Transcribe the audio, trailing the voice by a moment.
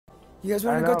You guys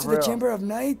want to go to the Chamber of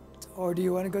Night, or do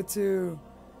you want to go to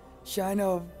Shrine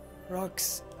of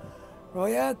Rocks?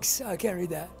 Royax? I can't read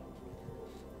that.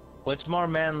 What's more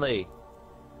manly?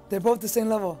 They're both the same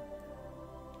level.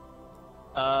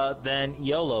 Then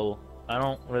YOLO. I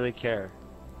don't really care.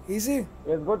 Easy?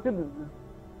 Let's go to the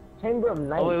Chamber of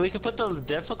Night. Oh wait, we can put the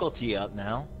difficulty up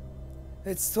now.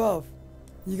 It's 12.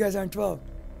 You guys aren't 12.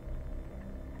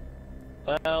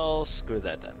 Well, screw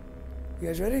that then. You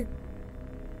guys ready?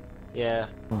 Yeah.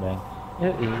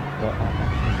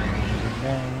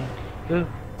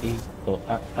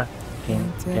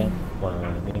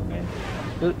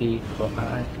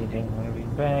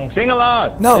 Sing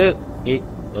along! No!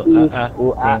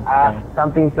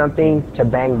 Something,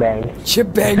 chabang bang.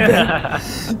 Chabang bang.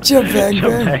 Chabang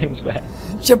bang.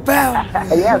 Chabang.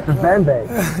 Yeah, chabang bang.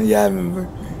 Yeah, I remember.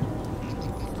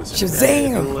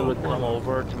 Shazam! Would come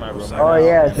over to my room. Oh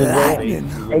yeah, Lightning.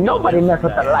 Shazam. Ain't nobody mess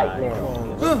with the lightning.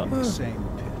 From the same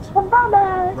pit,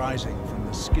 rising from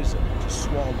the schism to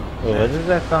swallow. Wait, what does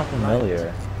that sound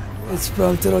familiar? It's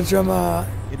from Turtle Drama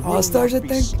All Stars, I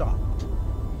think.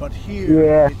 But here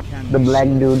Yeah, it can the be black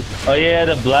seen. dude. Oh yeah,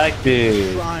 the black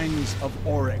dude. Shrines of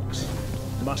Oryx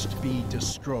must be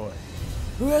destroyed.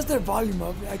 Who has their volume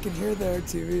up? I can hear their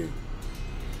TV.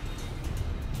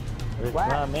 It's What?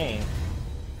 not me.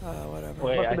 Whatever.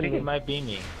 Wait, I think it might be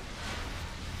me.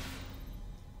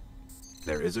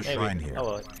 There is a Maybe. shrine here, Oh,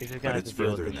 well, he's just but gonna it's have to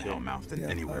deal further with in the this shit. Hellmouth than Yeah,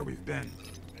 anywhere fine. we've been.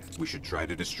 We should try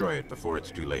to destroy it before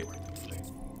it's too late.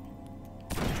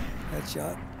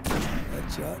 Headshot.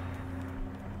 Headshot.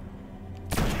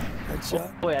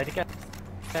 Headshot. Wait, I think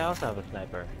I also have a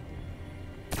sniper.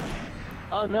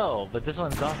 Oh no, but this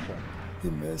one's awesome. He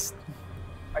missed.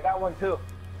 I got one too.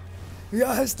 We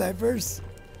all have snipers.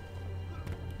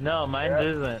 No, mine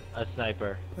isn't a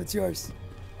sniper. What's yours?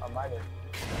 Mine is.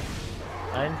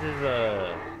 Mine is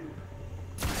a...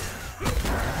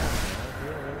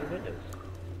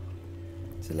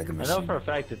 Is it like a I machine? know for a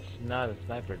fact it's not a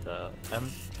sniper though.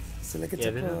 Is it like a Yeah,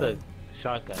 this is the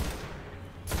shotgun.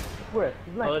 Where?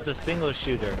 Oh, it's a single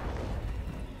shooter.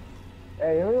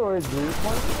 Hey, you know where is this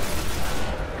one?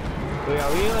 Wait,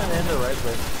 are we even in the right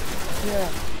place? Yeah.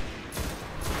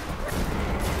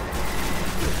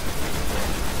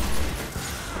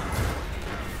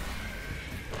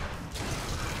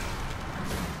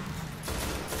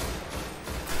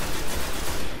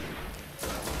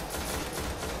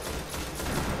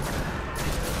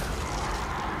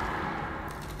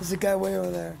 There's a guy way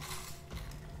over there.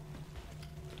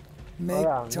 Make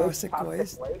toxic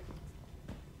waste.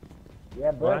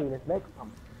 Yeah, buddy, let's make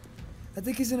some. I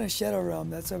think he's in a shadow realm.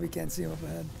 That's why we can't see him up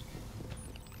ahead.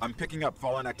 I'm picking up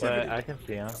fallen activity. I can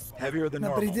see him. Heavier than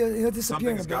No, but normal. he'll disappear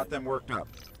in a Something's got bit. them worked up.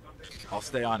 I'll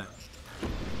stay on it.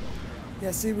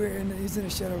 Yeah, see, he's in a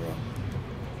shadow realm.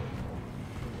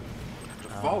 The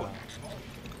fallen.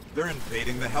 They're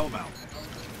invading the Hellmouth.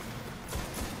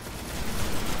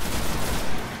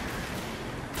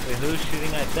 Wait, who's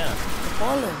shooting at them?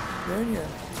 Fallen, they're in here.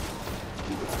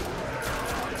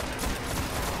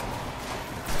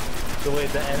 So wait,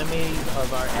 the enemies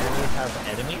of our enemies have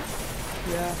enemies?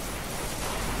 Yeah.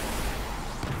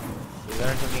 We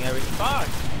learn something every... Fuck!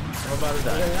 I'm about to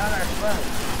die. They're not our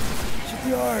friends. Shoot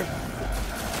the orb.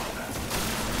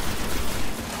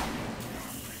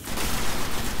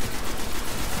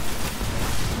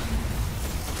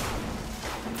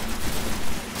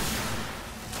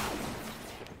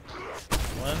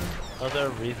 One other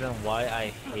reason why I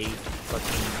hate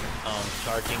fucking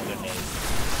charging grenades.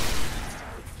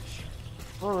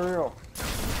 For real.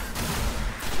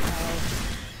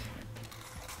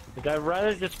 Like I'd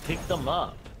rather just pick them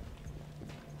up.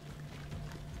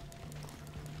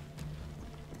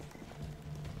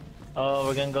 Oh,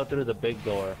 we're gonna go through the big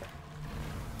door.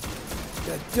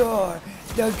 The door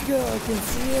can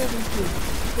see everything.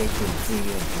 They can see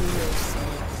into your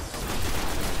soul.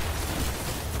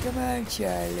 Come on,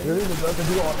 Charlie. Really, the girl can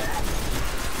do all that.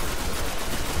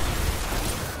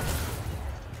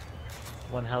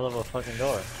 One hell of a fucking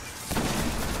door.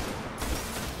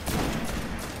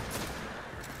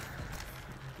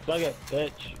 Plug it,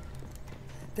 bitch.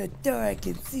 The door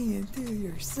can see into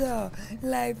your soul.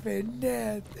 Life and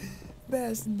death.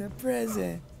 Past and the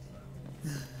present.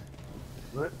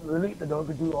 Really, the girl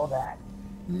can do all that.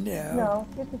 No. No,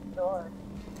 it's a door.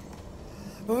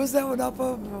 What was that one up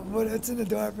of? What's in the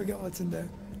door? I forget what's in there.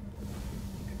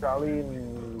 Charlie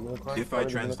and Unicorn. If I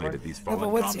translated these fallen but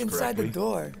what's comms inside the correctly,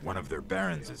 door? one of their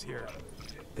barons is here.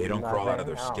 They don't Not crawl out very of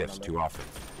their now, skiffs no. too often.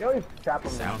 You always trap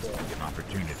them. Sounds like an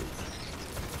opportunity.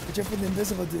 Watch out for the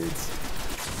invisible dudes.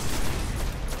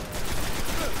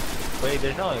 Wait,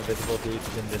 there's no invisible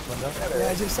dudes in this one though?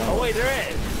 Yeah, I just saw Oh one. wait, there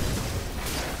is!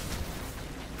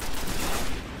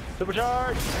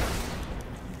 Supercharge!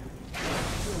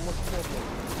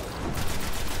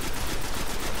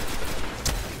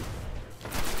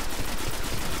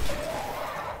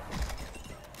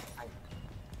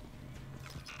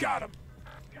 Got him.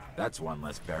 That's one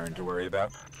less Baron to worry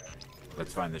about.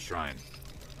 Let's find the shrine.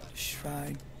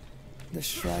 Shrine. The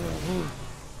shrine of who?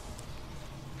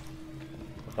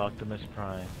 Optimus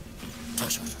Prime.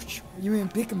 You mean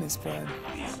Pinkamus Prime?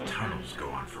 These tunnels go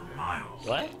on for miles.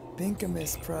 What?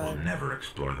 Pinkamus We'll Prime. never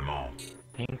explore them all.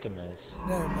 Pinkamus.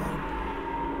 Never mind.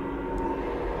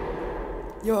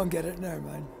 You won't get it. Never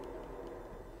mind.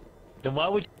 Then why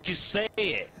would you say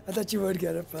it? I thought you would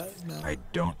get it, but no. I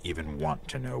don't even want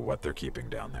to know what they're keeping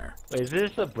down there. Wait, is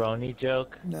this a brony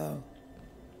joke? No.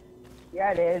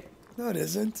 Yeah, it is. No, it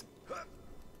isn't.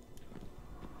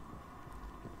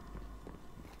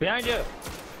 Behind you!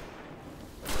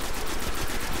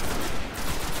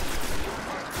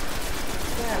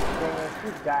 Yeah, dang it.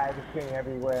 These guys are king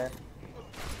everywhere.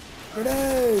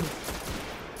 Grenade!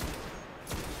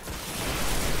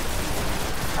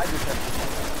 I just have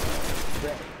to.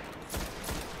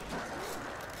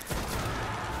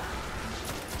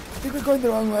 I think we're going the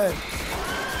wrong way.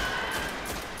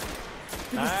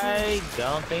 I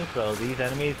don't think so. These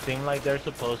enemies seem like they're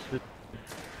supposed to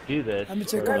do this. I'm gonna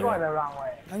check They're over going here. the wrong way.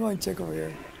 I'm going to check over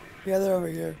here. Yeah, they're over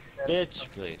here. Bitch,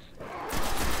 please.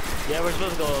 Yeah, we're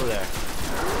supposed to go over there.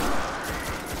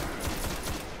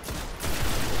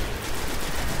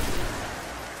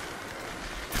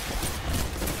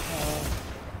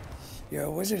 You're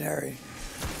a wizard, Harry.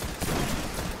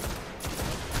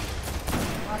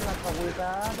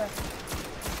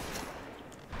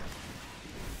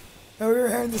 Now, we were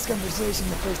having this conversation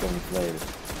the first time we played.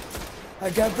 A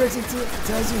guy breaks into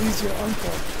tells you he's your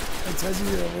uncle and tells you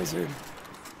you're a wizard.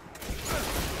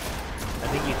 I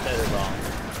think you said it wrong.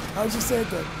 How'd you say it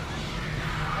then?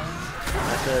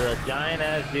 I said a giant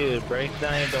ass dude breaks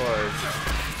down your doors,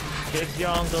 kicks your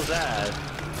uncle's ass,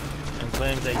 and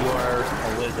claims that you are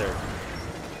a wizard.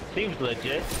 Seems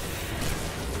legit.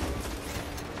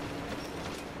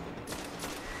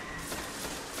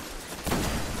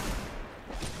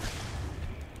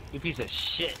 You piece of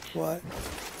shit. What?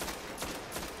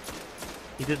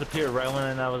 He disappeared right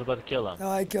when I was about to kill him. No,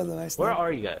 I killed him. I Where sniped.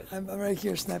 are you guys? I'm right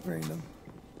here snipering them.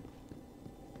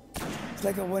 It's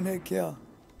like a one-hit kill.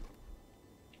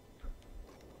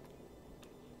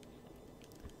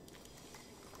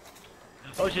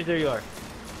 Oh shit, there you are.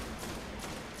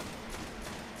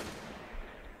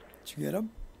 Did you get him?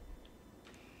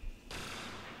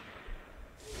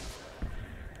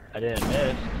 I didn't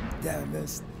miss. Damn, I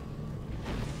missed.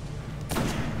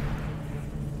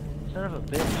 Son of a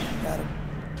bitch. Got him.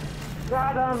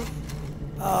 Got him.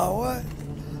 Oh, what?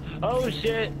 Oh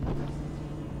shit.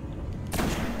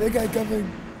 Big guy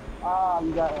coming. Oh,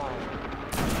 you got one.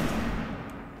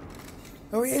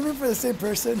 Are we aiming for the same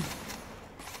person?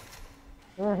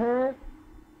 Mm-hmm.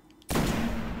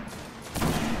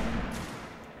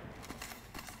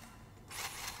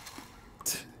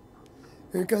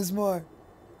 Here comes more.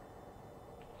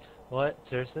 What?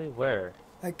 Seriously? Where?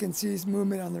 I can see his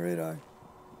movement on the radar.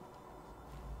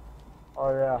 Oh,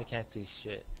 yeah. I can't see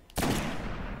shit.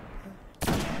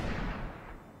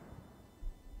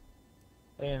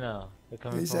 What do you know? They're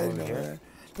coming He's from hiding over over here. there.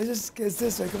 Let's just get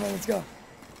this way. Come on, let's go.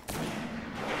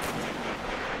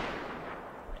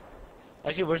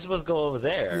 Actually, we're supposed to go over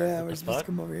there. Yeah, What we're the supposed fuck?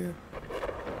 to come over here.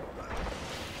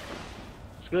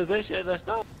 Screw this shit, let's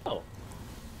go.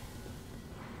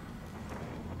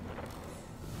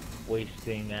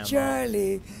 Wasting ammo.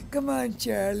 Charlie, come on,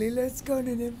 Charlie. Let's go on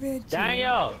an adventure.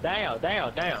 Daniel!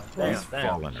 He's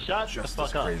fallen Shut the just fuck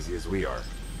as up. crazy as we are.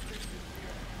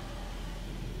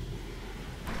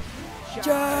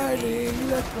 Charlie,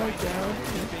 look right down.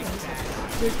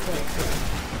 Look right down.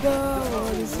 The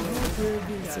world is never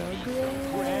been so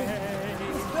great.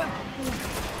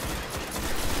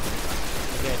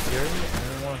 Again, you're the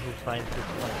only one who finds this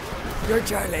one. You're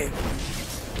Charlie.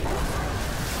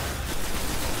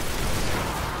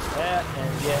 Yeah,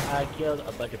 and yeah, I killed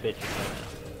a bunch of bitches right now.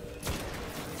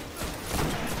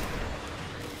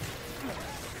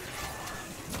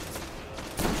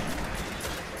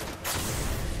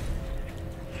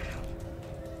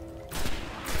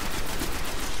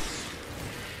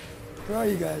 Where are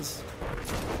you guys?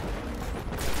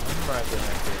 I'm right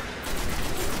behind you.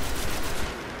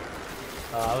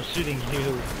 I was shooting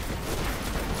you.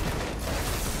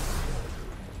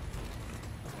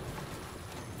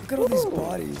 Look at all these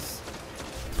bodies.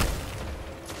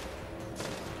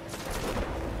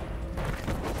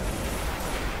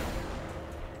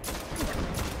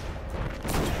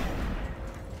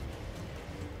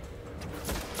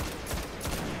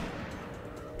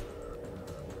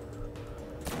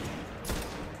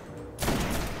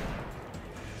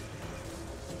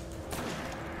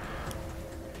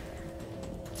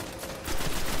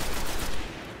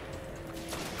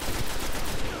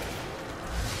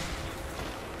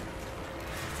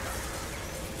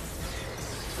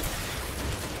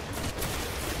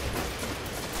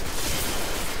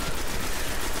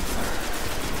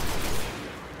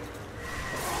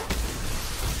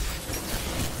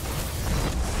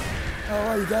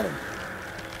 wow, you got him.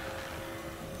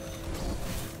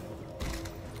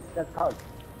 That's hard.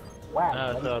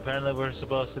 Wow. So apparently we're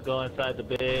supposed to go inside the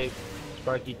big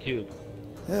Sparky tube.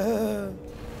 Oh,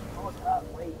 God,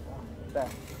 wait.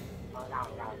 Oh, no.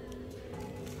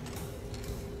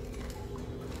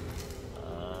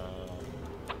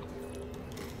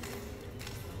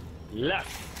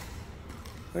 Left.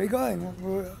 Where are you going?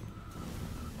 Let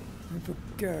me put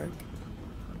Garrick.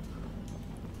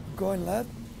 Going left?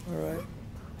 Alright.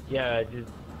 Yeah, just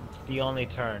it's the only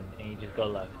turn, and you just go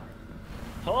left.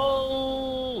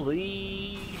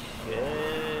 Holy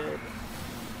shit!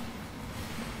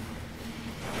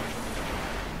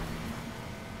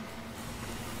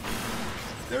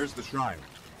 There's the shrine.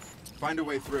 Find a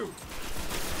way through.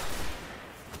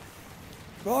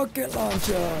 Rocket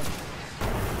launcher!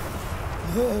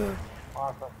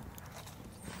 Awesome.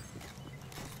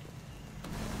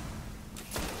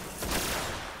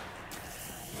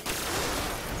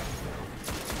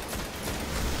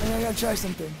 Hey, I gotta try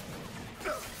something.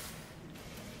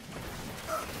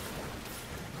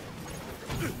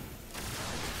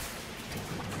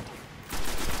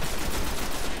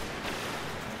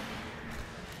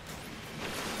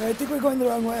 I think we're going the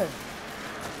wrong way.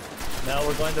 No,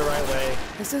 we're going the right way.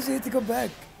 It says you have to go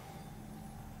back.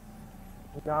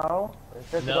 No.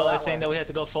 No, it's saying that we have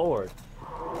to go forward.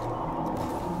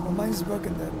 My mind's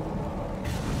broken then.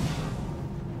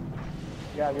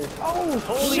 Yeah, there's... Oh,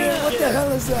 Holy shit, what the shit.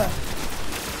 hell is that?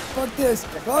 Fuck this.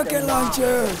 Rocket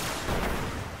launcher!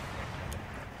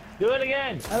 Do it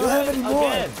again! I don't have any more.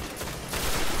 Again.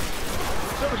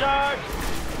 Supercharge!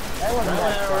 That wasn't I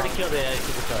that already strong. killed it.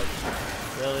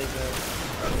 Supercharge. Really good.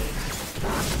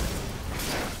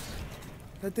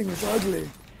 That thing was ugly.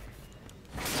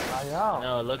 I know.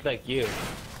 No, it looked like you.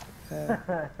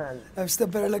 I'm still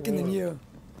better looking than you.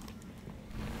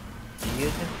 You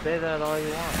can say that all you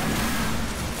want.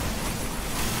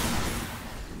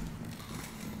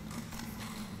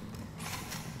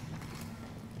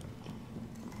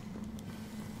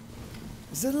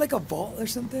 Is it like a vault or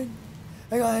something?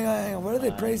 Hang on. What are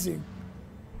they praising?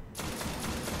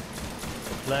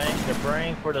 They're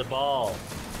praying for the ball.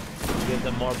 Give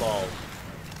them more balls.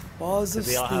 Balls of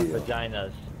Because they all have steel.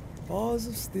 vaginas. Balls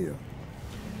of steel.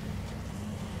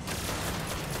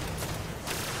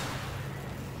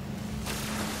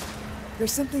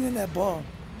 There's something in that ball.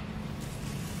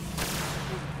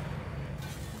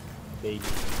 Baby.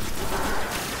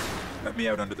 Let me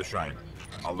out under the shrine.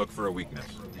 I'll look for a weakness.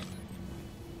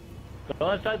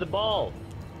 Go inside the ball.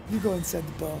 You go inside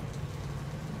the ball.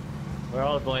 We're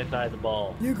all going inside the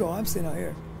ball. You go, I'm staying out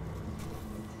here.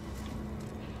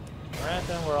 Alright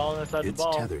then, we're all inside the It's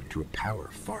ball. tethered to a power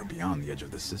far beyond the edge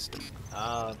of the system.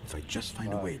 If I just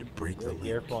find a way to break the Your link.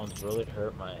 earphones really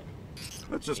hurt my...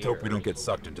 Let's just hope we don't get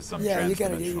sucked into some Yeah, you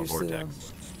gotta get trans-dimensional used to them.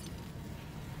 vortex.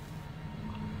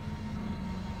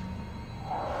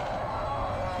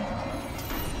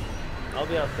 I'll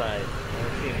be outside.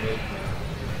 Let's see movement.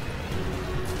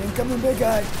 Incoming big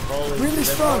guy. Holy Really shit,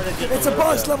 strong. they're just It's a a little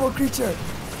boss bit. level creature.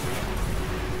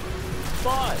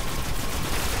 Spot!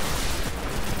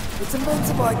 It's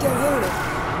invincible. I can't hit it.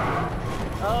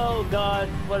 Oh god,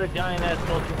 what a giant ass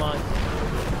Pokemon.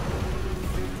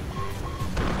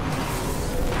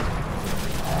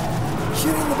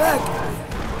 Shoot in the back.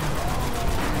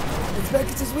 It's back.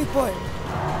 It's his weak point.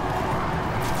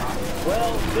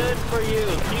 Well, good for you.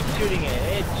 Keep shooting it.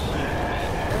 It's...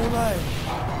 Never mind.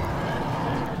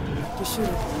 Just shoot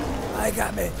it. I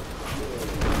got me.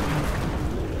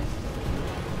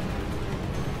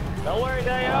 Don't worry,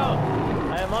 Dio.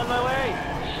 I am on my way.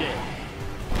 Shit.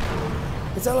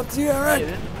 It's all up to you, Hey, alright?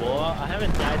 this is cool. I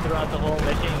haven't died throughout the whole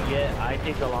mission yet. I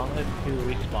take the longest to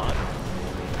respawn.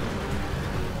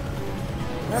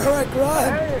 Alright,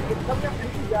 run. Hey, it's coming up to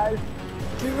you guys.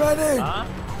 Keep running. Huh?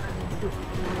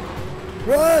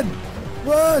 Run.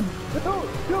 Run.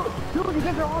 Dude, you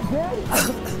guys are all dead.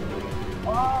 Oh,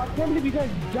 I can't believe you guys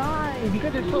died. You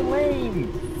guys are so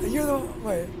lame. You're the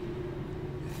wait.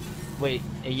 Wait,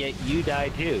 and yet you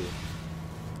died too.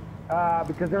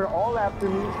 Because they're all after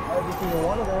me, every single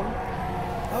one of them.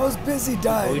 I was busy We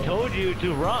dying. told you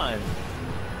to run.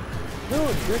 Dude,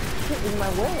 there's shit in my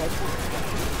way.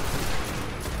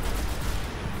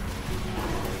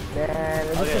 Man,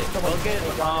 it Okay, looks like someone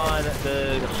focus on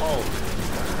the Hulk.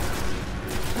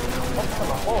 on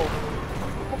the hole.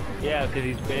 Yeah, because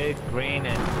he's big, green,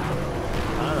 and I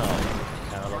don't know,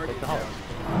 kind of looks like the Hulk.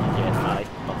 Yes, I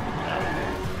fucking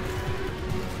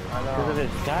I because of know.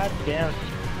 this goddamn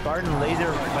Spartan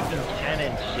laser fucking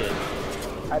cannon shit.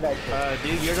 I died.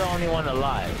 Dude, you're the only one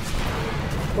alive.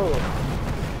 Cool.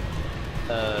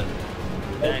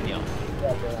 Daniel.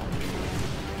 Yeah, yeah.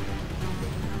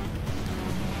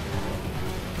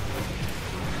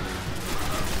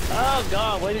 Oh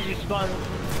god, why did you spawn?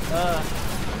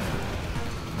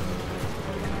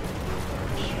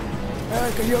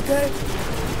 Eric, are you okay?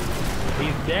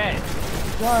 He's dead.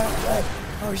 Why?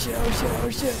 Oh shit, oh shit, oh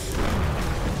shit.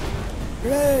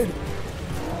 Grenade!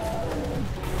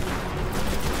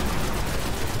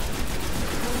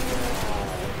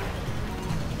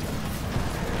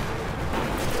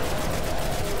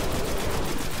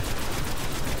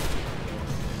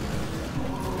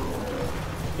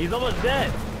 He's almost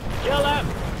dead. Kill him.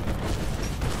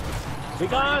 Be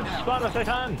gone. Spawn a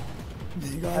second.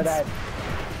 I died.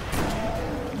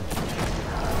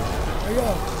 There you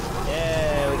go.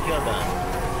 Yeah, we killed him.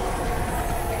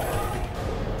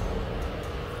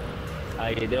 How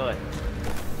you doing?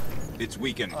 It's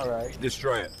weakened. Alright.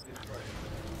 Destroy it.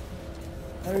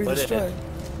 How do we What is destroy it?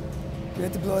 it? Do we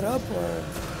have to blow it up or?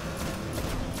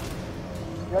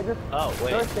 Yeah, just Oh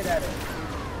wait. burst it at it.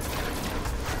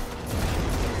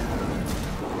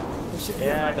 Oh, shit,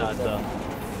 Yeah, I thought so.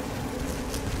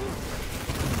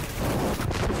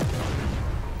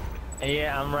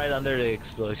 Yeah, I'm right under the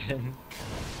explosion.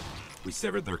 We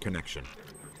severed their connection.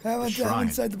 I'm The inside, I'm shrine,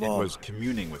 inside the it ball. was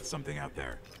communing with something out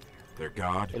there. Their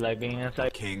god, You like being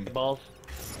inside King. balls?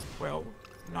 well,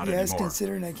 not Yes, anymore.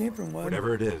 considering I came from one.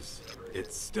 Whatever it is,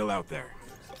 it's still out there.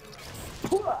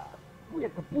 Pooah!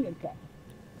 Booyaka, booyaka.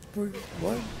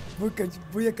 What?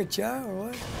 Booyaka-cha or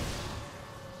what?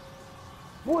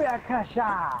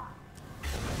 Booyakasha!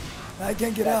 I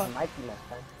can't get out. Mikey next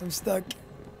time. I'm stuck.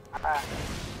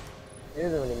 It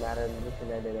doesn't really matter. This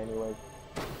is ended anyways.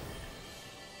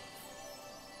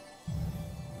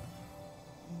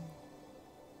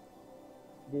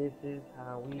 This is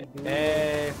how we do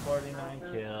Hey, 49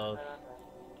 kills.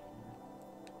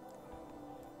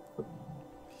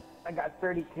 I got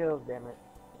 30 kills, damn it.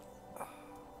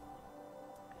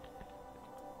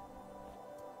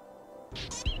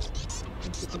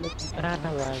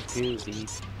 I like to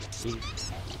eat.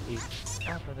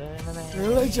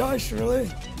 Really, Josh?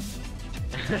 Really?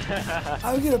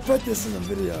 I'm gonna put this in the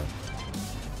video.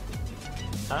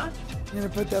 Huh? I'm gonna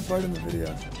put that part in the video.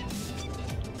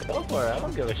 Go for it. I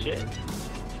don't give a shit.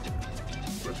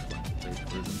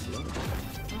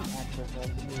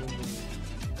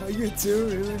 Oh, you too?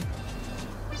 Really?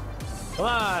 Come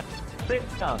on,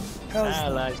 sit down. Hell's I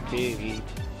no. like to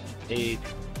eat.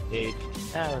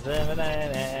 Have a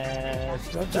bananas.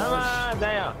 Stop, Come Josh. on,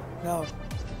 Dale. No,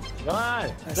 Come on, I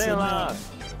sing said no. along.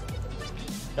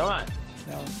 Come on,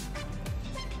 no.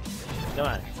 come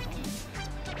on.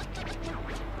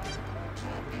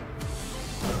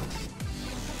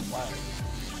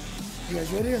 You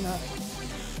guys ready or not?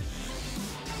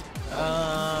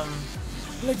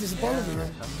 Look, there's a ball over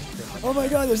here. Oh my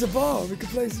god, there's a ball. We could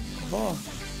play ball.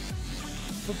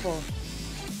 Football.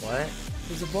 What?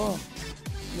 There's a ball.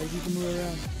 Like you can move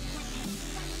around.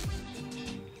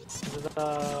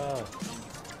 Oh.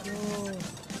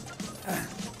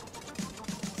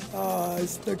 Ah,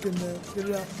 it's stuck in there. Get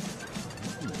it out.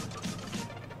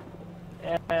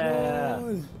 Yeah.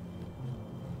 Goal.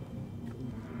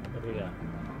 What do we got?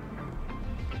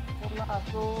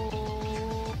 Golazo.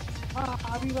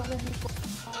 ¡Ah, viva México!